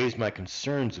raised my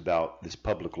concerns about this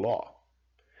public law.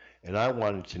 And I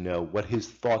wanted to know what his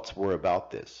thoughts were about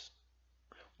this,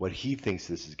 what he thinks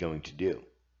this is going to do.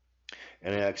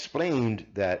 And I explained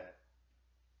that,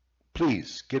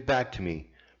 please get back to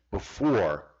me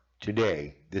before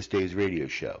today, this day's radio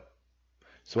show,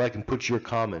 so I can put your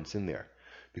comments in there.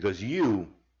 Because you,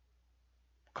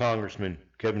 Congressman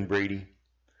Kevin Brady,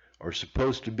 are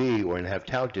supposed to be or have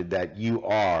touted that you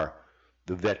are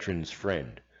the veteran's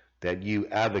friend, that you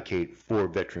advocate for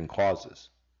veteran causes.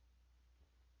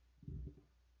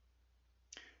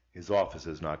 His office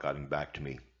has not gotten back to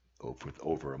me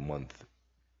over a month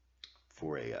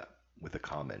with a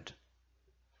comment.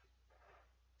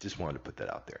 Just wanted to put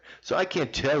that out there. So I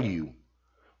can't tell you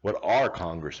what our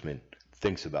congressman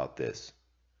thinks about this,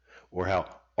 or how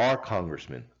our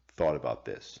congressman thought about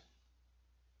this.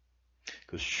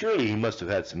 Because surely he must have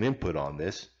had some input on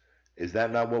this. Is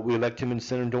that not what we elect him and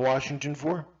send him to Washington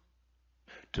for?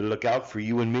 To look out for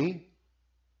you and me?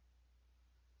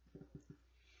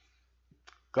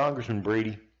 Congressman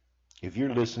Brady, if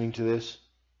you're listening to this,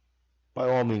 by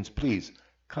all means, please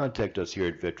contact us here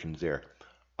at Veterans Air.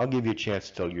 I'll give you a chance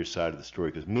to tell your side of the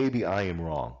story, because maybe I am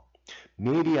wrong.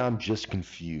 Maybe I'm just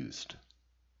confused.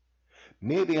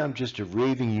 Maybe I'm just a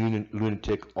raving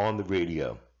lunatic on the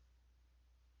radio.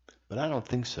 But I don't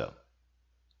think so.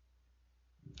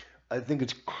 I think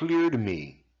it's clear to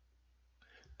me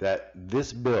that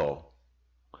this bill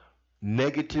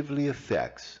negatively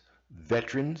affects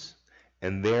veterans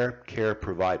and their care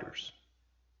providers.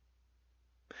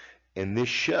 And this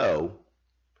show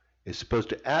is supposed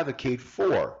to advocate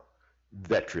for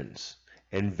veterans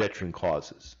and veteran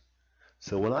causes.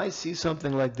 So when I see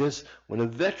something like this, when a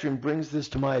veteran brings this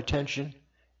to my attention,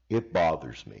 it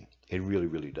bothers me. It really,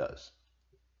 really does.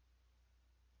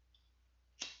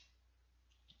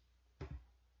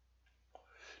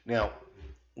 Now,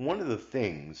 one of the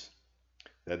things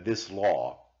that this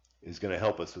law is going to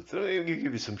help us with. Let me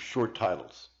give you some short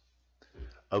titles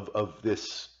of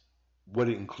this, what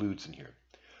it includes in here.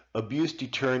 Abuse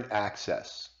deterrent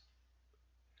access.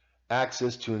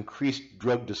 Access to increased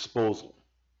drug disposal.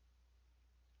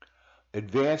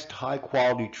 Advanced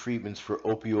high-quality treatments for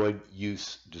opioid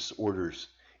use disorders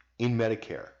in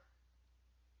Medicare.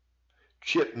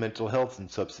 CHIP Mental Health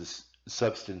and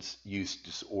Substance Use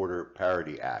Disorder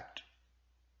Parity Act.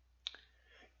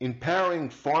 Empowering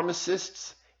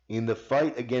pharmacists in the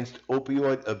Fight Against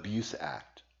Opioid Abuse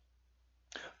Act.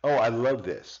 Oh, I love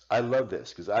this. I love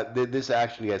this because this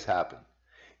actually has happened.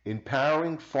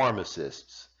 Empowering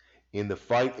pharmacists in the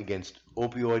fight against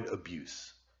opioid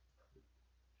abuse.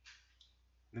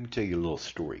 Let me tell you a little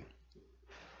story.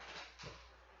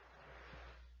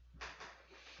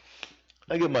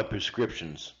 I get my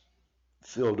prescriptions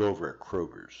filled over at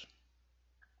Kroger's.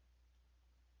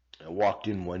 I walked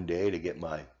in one day to get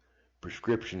my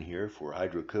prescription here for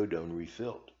hydrocodone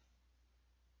refilled.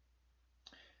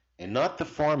 And not the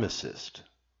pharmacist.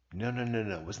 No.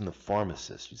 It wasn't the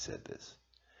pharmacist who said this.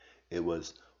 It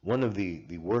was one of the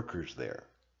workers there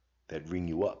that ring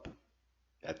you up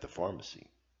at the pharmacy.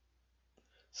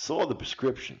 Saw the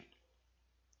prescription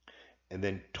and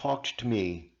then talked to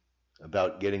me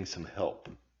about getting some help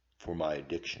for my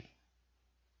addiction.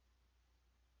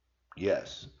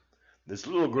 Yes, this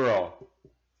little girl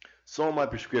saw my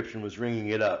prescription, was ringing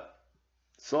it up,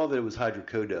 saw that it was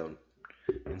hydrocodone,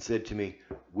 and said to me,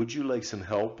 "Would you like some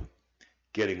help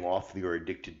getting off your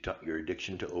addiction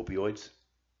to opioids?"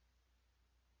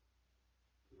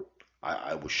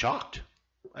 I was shocked.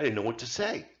 I didn't know what to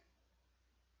say.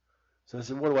 So I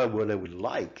said, what I would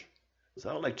like is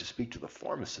I would like to speak to the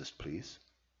pharmacist, please.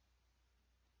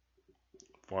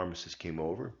 Pharmacist came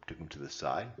over, took him to the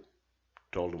side,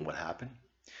 told him what happened,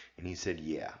 and he said,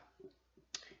 yeah,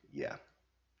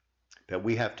 that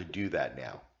we have to do that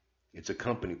now. It's a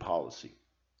company policy.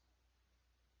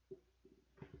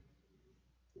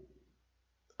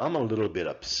 I'm a little bit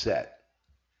upset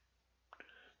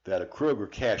that a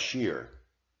Kroger cashier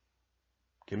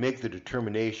can make the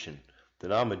determination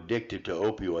that I'm addicted to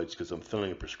opioids because I'm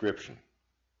filling a prescription.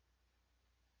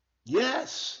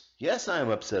 Yes, I am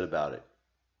upset about it.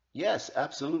 Yes,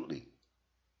 absolutely.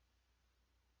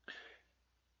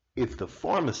 If the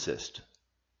pharmacist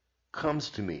comes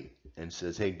to me and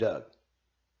says, "Hey, Doug,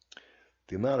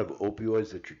 the amount of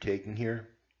opioids that you're taking here,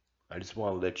 I just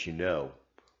want to let you know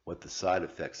what the side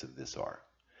effects of this are.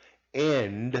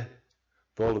 And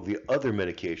for all of the other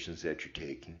medications that you're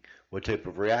taking, what type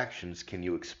of reactions can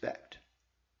you expect?"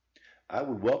 I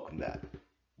would welcome that.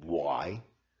 Why?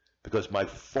 Because my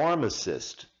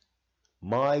pharmacist,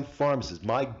 my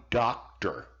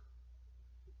doctor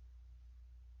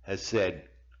has said,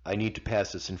 I need to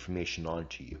pass this information on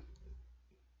to you.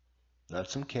 Not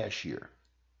some cashier.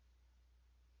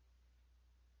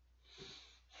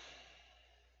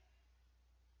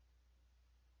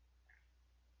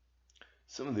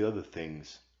 Some of the other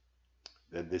things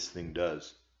that this thing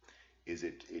does is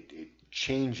it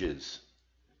changes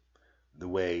the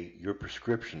way your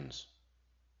prescriptions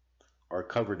are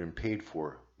covered and paid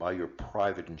for by your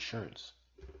private insurance.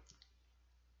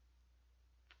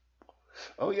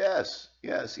 Oh, yes.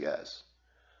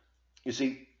 You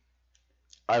see,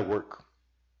 I work.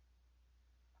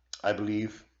 I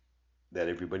believe that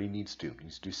everybody needs to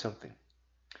do something.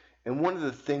 And one of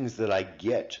the things that I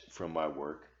get from my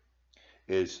work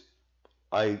is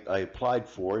I applied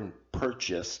for and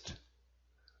purchased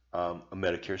a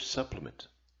Medicare supplement,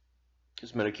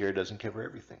 because Medicare doesn't cover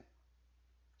everything.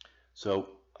 So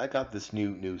I got this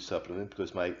new supplement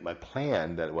because my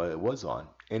plan that it was on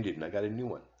ended, and I got a new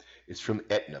one. It's from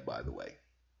Aetna, by the way.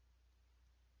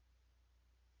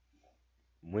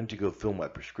 Went to go fill my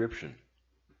prescription.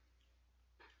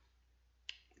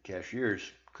 The cashiers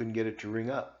couldn't get it to ring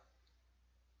up.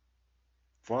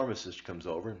 Pharmacist comes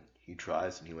over and he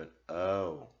tries, and he went,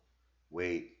 "Oh,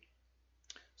 wait.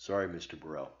 Sorry, Mr.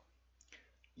 Burrell.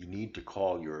 You need to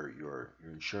call your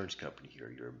insurance company here,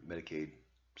 your Medicaid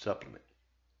supplement."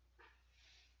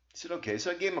 He said, "Okay."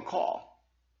 So I gave him a call.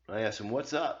 I asked him,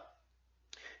 "What's up?"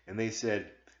 And they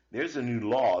said, "There's a new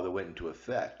law that went into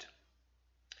effect.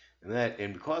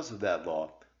 And because of that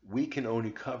law, we can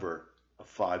only cover a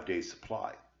 5-day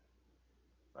supply."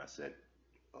 I said,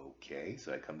 "Okay."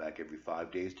 So I come back every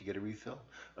 5 days to get a refill?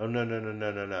 "Oh,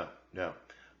 no.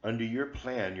 Under your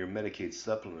plan, your Medicaid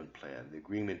supplement plan, the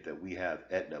agreement that we have,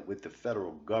 Aetna, with the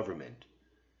federal government,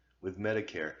 with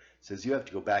Medicare, says you have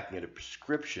to go back and get a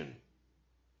prescription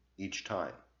each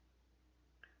time."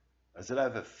 I said, "I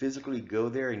have to physically go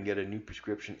there and get a new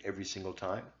prescription every single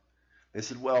time?" They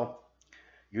said, "Well,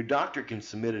 your doctor can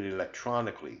submit it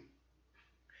electronically,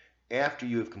 after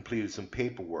you have completed some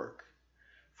paperwork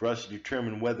for us to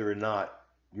determine whether or not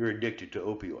you're addicted to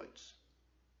opioids.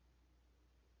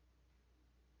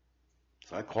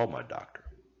 So I called my doctor.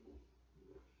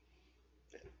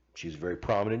 She's a very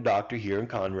prominent doctor here in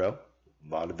Conroe.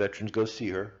 A lot of veterans go see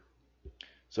her.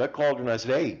 So I called her and I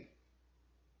said, hey,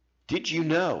 did you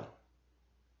know?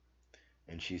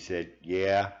 And she said,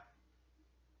 yeah,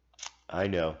 I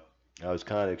know. I was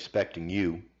kind of expecting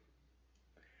you.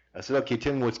 I said, okay,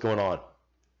 tell me what's going on.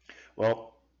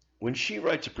 Well, when she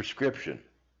writes a prescription,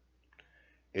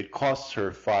 it costs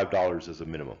her $5 as a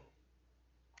minimum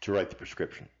to write the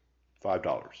prescription.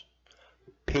 $5.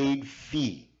 Paid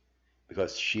fee,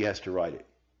 because she has to write it.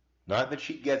 Not that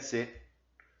she gets it,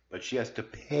 but she has to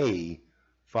pay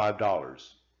 $5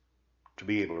 to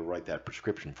be able to write that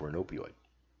prescription for an opioid.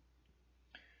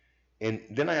 And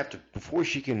then I have to, before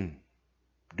she can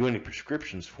do any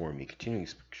prescriptions for me, continuing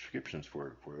prescriptions for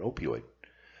an opioid,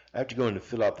 I have to go in and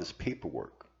fill out this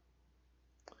paperwork,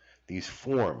 these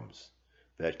forms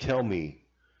that tell me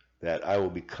that I will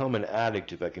become an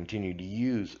addict if I continue to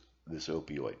use this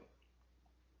opioid.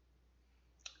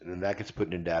 And then that gets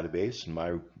put in a database, and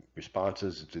my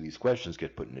responses to these questions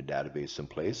get put in a database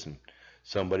someplace, and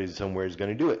somebody somewhere is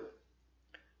going to do it.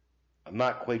 I'm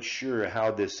not quite sure how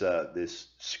this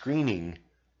screening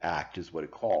act, is what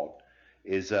it's called,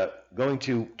 is going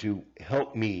to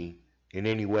help me in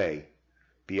any way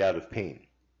be out of pain.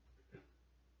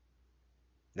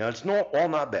 Now, it's all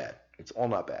not bad. It's all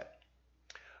not bad.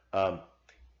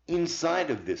 Inside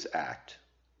of this act,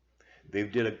 they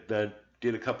did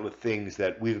a couple of things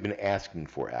that we've been asking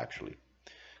for, actually,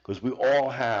 because we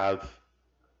all have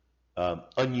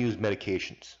unused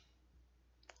medications,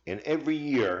 and every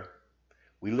year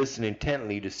we listen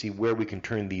intently to see where we can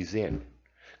turn these in,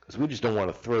 because we just don't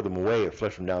want to throw them away or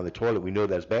flush them down the toilet. We know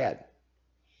that's bad,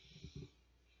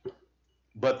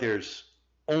 but there's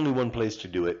only one place to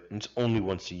do it, and it's only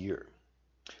once a year.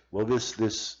 Well,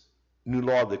 this new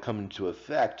law that comes into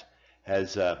effect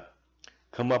has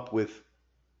come up with,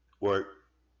 or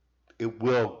it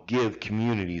will give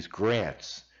communities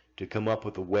grants to come up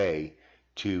with a way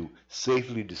to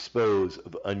safely dispose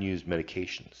of unused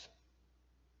medications.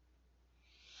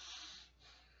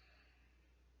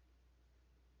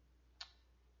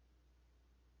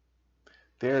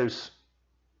 There's,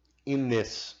 in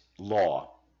this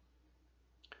law,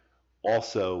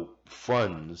 also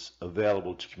funds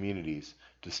available to communities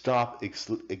to stop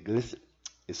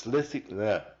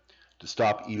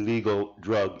illegal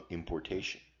drug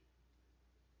importation.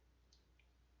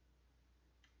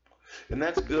 And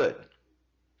that's good,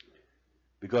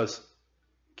 because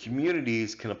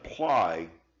communities can apply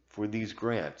for these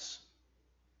grants,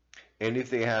 and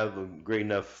if they have a great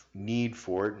enough need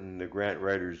for it and the grant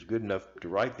writer is good enough to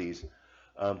write these,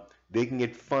 they can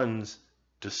get funds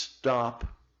to stop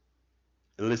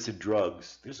illicit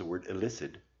drugs, there's the word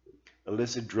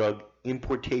illicit drug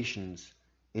importations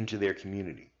into their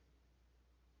community.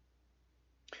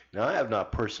 Now, I have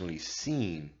not personally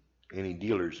seen any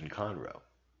dealers in Conroe,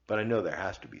 but I know there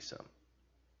has to be some.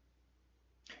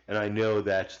 And I know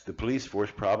that the police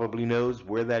force probably knows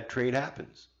where that trade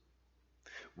happens.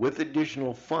 With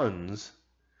additional funds,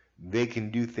 they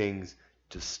can do things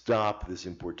to stop this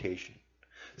importation.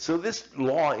 So this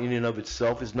law in and of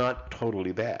itself is not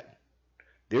totally bad.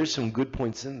 There's some good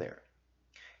points in there.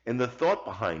 And the thought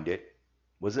behind it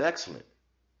was excellent.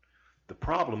 The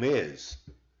problem is,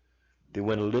 they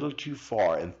went a little too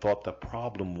far and thought the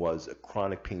problem was a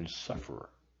chronic pain sufferer.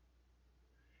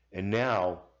 And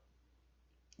now,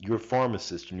 your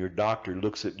pharmacist and your doctor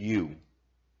looks at you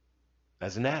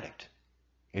as an addict,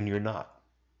 and you're not.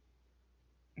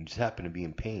 You just happen to be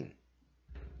in pain.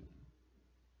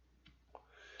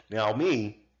 Now,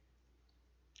 me,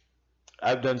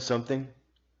 I've done something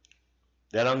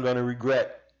that I'm going to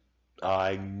regret.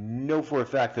 I know for a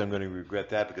fact that I'm going to regret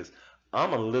that, because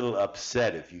I'm a little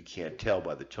upset, if you can't tell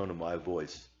by the tone of my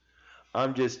voice.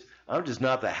 I'm just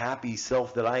not the happy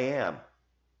self that I am,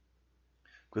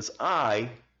 because I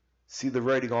see the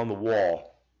writing on the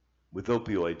wall with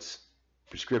opioids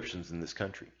prescriptions in this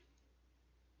country.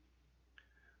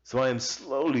 So I am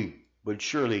slowly but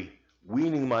surely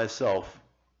weaning myself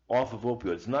off of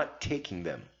opioids, not taking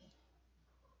them.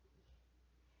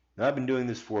 Now, I've been doing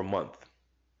this for a month,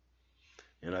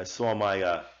 and I saw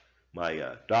my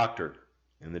doctor,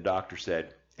 and the doctor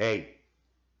said, hey,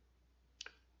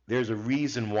 there's a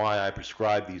reason why I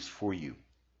prescribe these for you.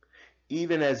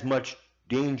 Even as much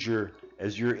danger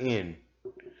as you're in,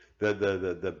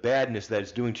 the badness that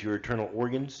it's doing to your internal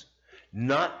organs,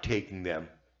 not taking them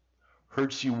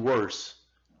hurts you worse,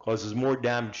 causes more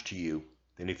damage to you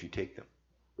than if you take them.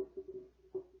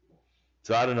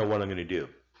 So I don't know what I'm going to do.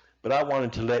 But I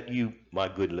wanted to let you, my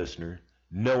good listener,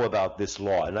 know about this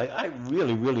law. And I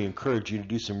really, really encourage you to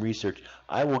do some research.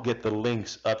 I will get the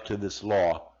links up to this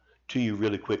law to you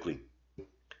really quickly.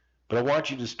 But I want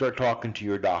you to start talking to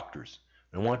your doctors.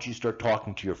 I want you to start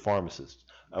talking to your pharmacists.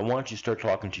 I want you to start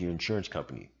talking to your insurance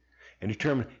company and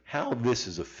determine how this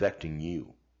is affecting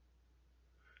you.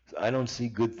 I don't see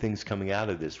good things coming out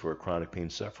of this for a chronic pain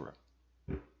sufferer.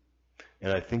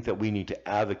 And I think that we need to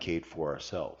advocate for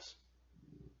ourselves.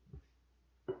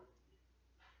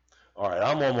 All right,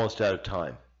 I'm almost out of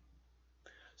time.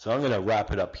 So I'm going to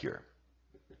wrap it up here.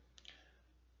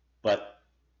 But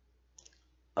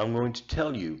I'm going to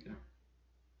tell you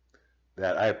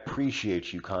that I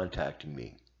appreciate you contacting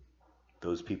me.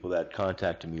 Those people that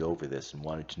contacted me over this and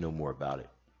wanted to know more about it.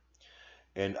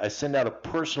 And I send out a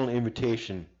personal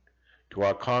invitation to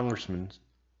our congressmen,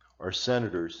 our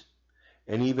senators,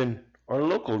 and even our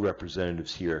local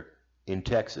representatives here in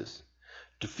Texas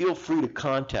to feel free to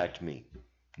contact me,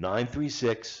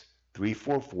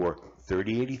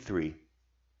 936-344-3083,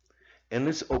 and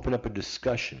let's open up a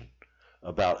discussion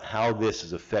about how this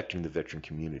is affecting the veteran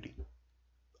community.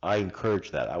 I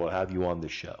encourage that. I will have you on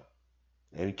this show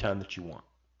anytime that you want.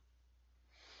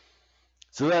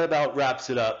 So that about wraps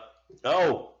it up.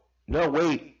 Oh, no,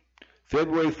 wait.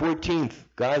 February 14th,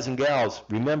 guys and gals,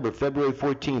 remember February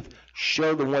 14th,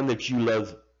 show the one that you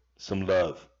love some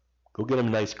love. Go get them a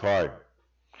nice card.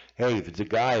 Hey, if it's a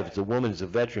guy, if it's a woman, it's a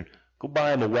veteran, go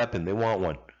buy them a weapon. They want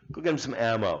one. Go get them some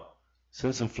ammo.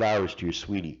 Send some flowers to your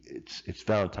sweetie. It's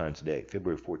Valentine's Day,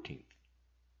 February 14th.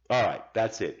 All right,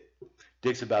 that's it.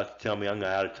 Dick's about to tell me I'm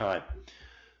out of time.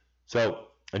 So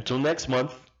until next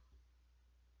month,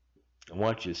 I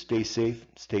want you to stay safe,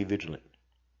 stay vigilant.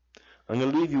 I'm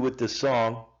going to leave you with this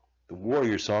song, the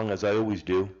Warrior Song, as I always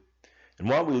do. And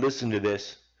while we listen to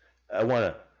this, I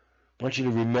want you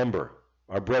to remember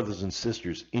our brothers and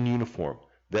sisters in uniform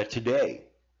that today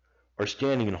are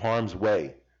standing in harm's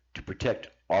way to protect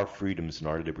our freedoms and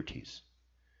our liberties.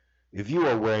 If you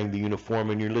are wearing the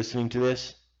uniform and you're listening to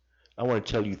this, I want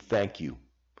to tell you thank you.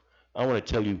 I want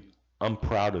to tell you I'm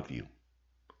proud of you.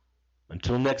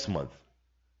 Until next month,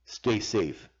 stay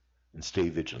safe and stay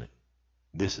vigilant.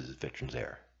 This is Veterans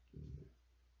Era.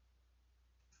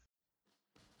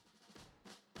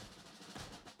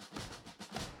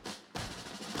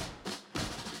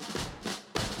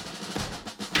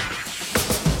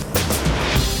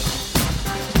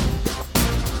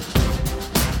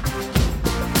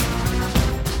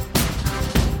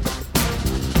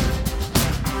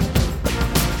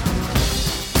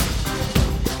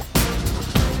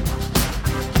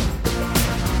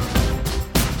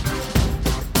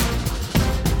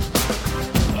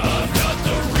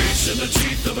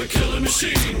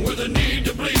 With a need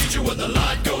to bleed you when the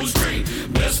light goes green.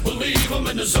 Best believe I'm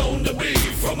in the zone to be.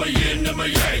 From a yin to my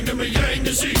yang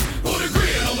to Z. Put a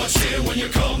grin on my chin when you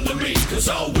come to me. Cause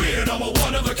I'll win, I'm a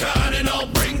one of a kind. And I'll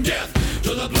bring death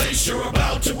to the place you're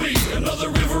about to be. Another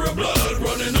river of blood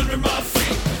running under my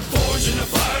feet. Forged in a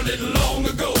fire lit long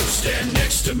ago. Stand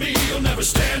next to me, you'll never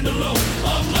stand alone.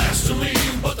 I'm last to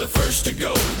leave, but the first to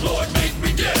go. Lord, make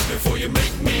me dead before you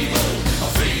make me whole. I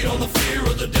feed on the fear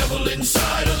of the devil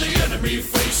inside of the enemy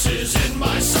faces in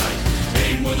my sight.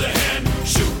 Aim with a hand,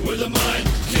 shoot with a mind,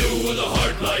 kill with a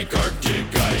heart like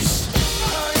Arctic ice.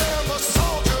 I am a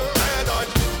soldier and I'm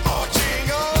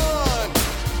marching on.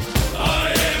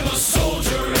 I am a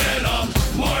soldier and I'm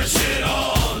marching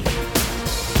on.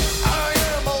 I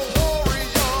am a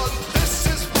warrior, this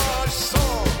is my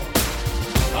song.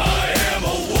 I am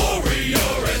a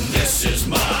warrior and this is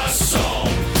my song.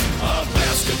 I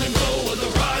bask in the glow of the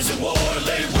rising war.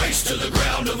 Lay waste to the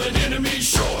ground of an enemy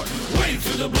shore. Wade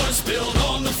through the blood spilled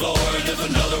on the floor. And if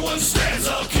another one stands,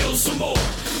 I'll kill some more.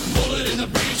 Bullet in the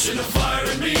breach and a fire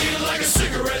in me. Like a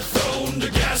cigarette thrown to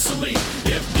gasoline.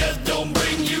 If death don't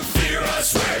bring you fear, I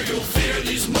swear you'll fear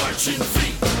these marching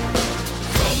feet.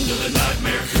 Come to the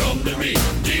nightmare, come to me.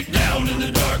 Deep down in the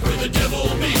dark where the devil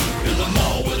be. In the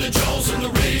mall where the jaws and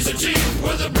the razor teeth.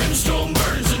 Where the brimstone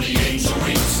burns and the angel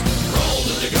weeps. Crawl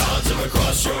to the gods of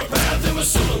across your path. And my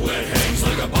silhouette hangs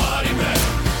like a body bag.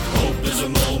 Hope is a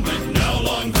moment now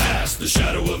long past. The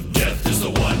shadow of death is the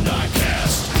one I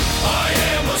cast. I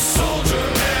am a soldier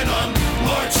and I'm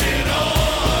marching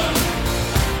on.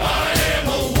 I am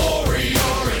a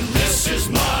warrior and this is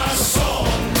my song.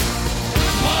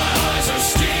 My eyes are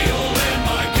steel and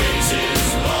my gaze is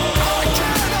long. I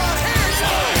cannot hear you.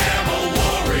 I am a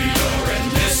warrior and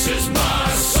this is my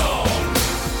song.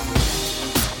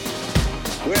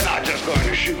 We're not just going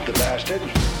to shoot the bastard.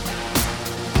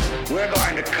 We're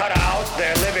going to cut out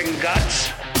their living guts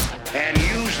and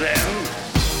use them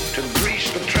to grease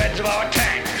the treads of our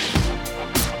tanks.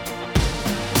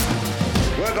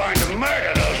 We're going to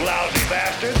murder those lousy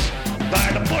bastards by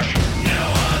the bushel. Now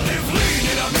I live lean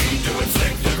and I mean to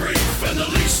inflict the grief, and the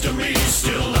least of me is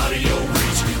still out of your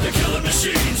reach. The killing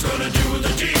machine's gonna do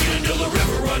the deed until the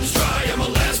river runs dry and my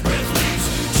last breath leaves.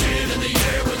 Chin in the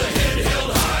air with a head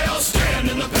held high, I'll stand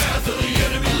in the path of the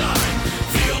enemy line.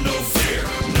 Feel no fear,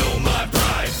 know my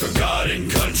pride. For God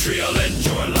and country I'll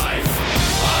enjoy life.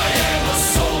 I am a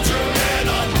soldier and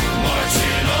I'm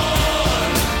marching on.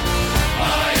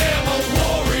 I am a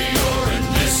warrior and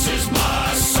this is my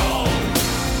song.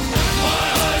 My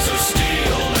eyes are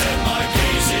steel and my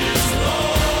gaze is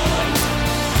long.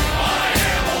 I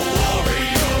am a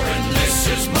warrior and this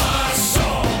is my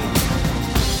song.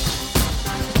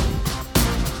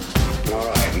 All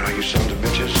right, now you sons of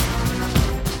bitches.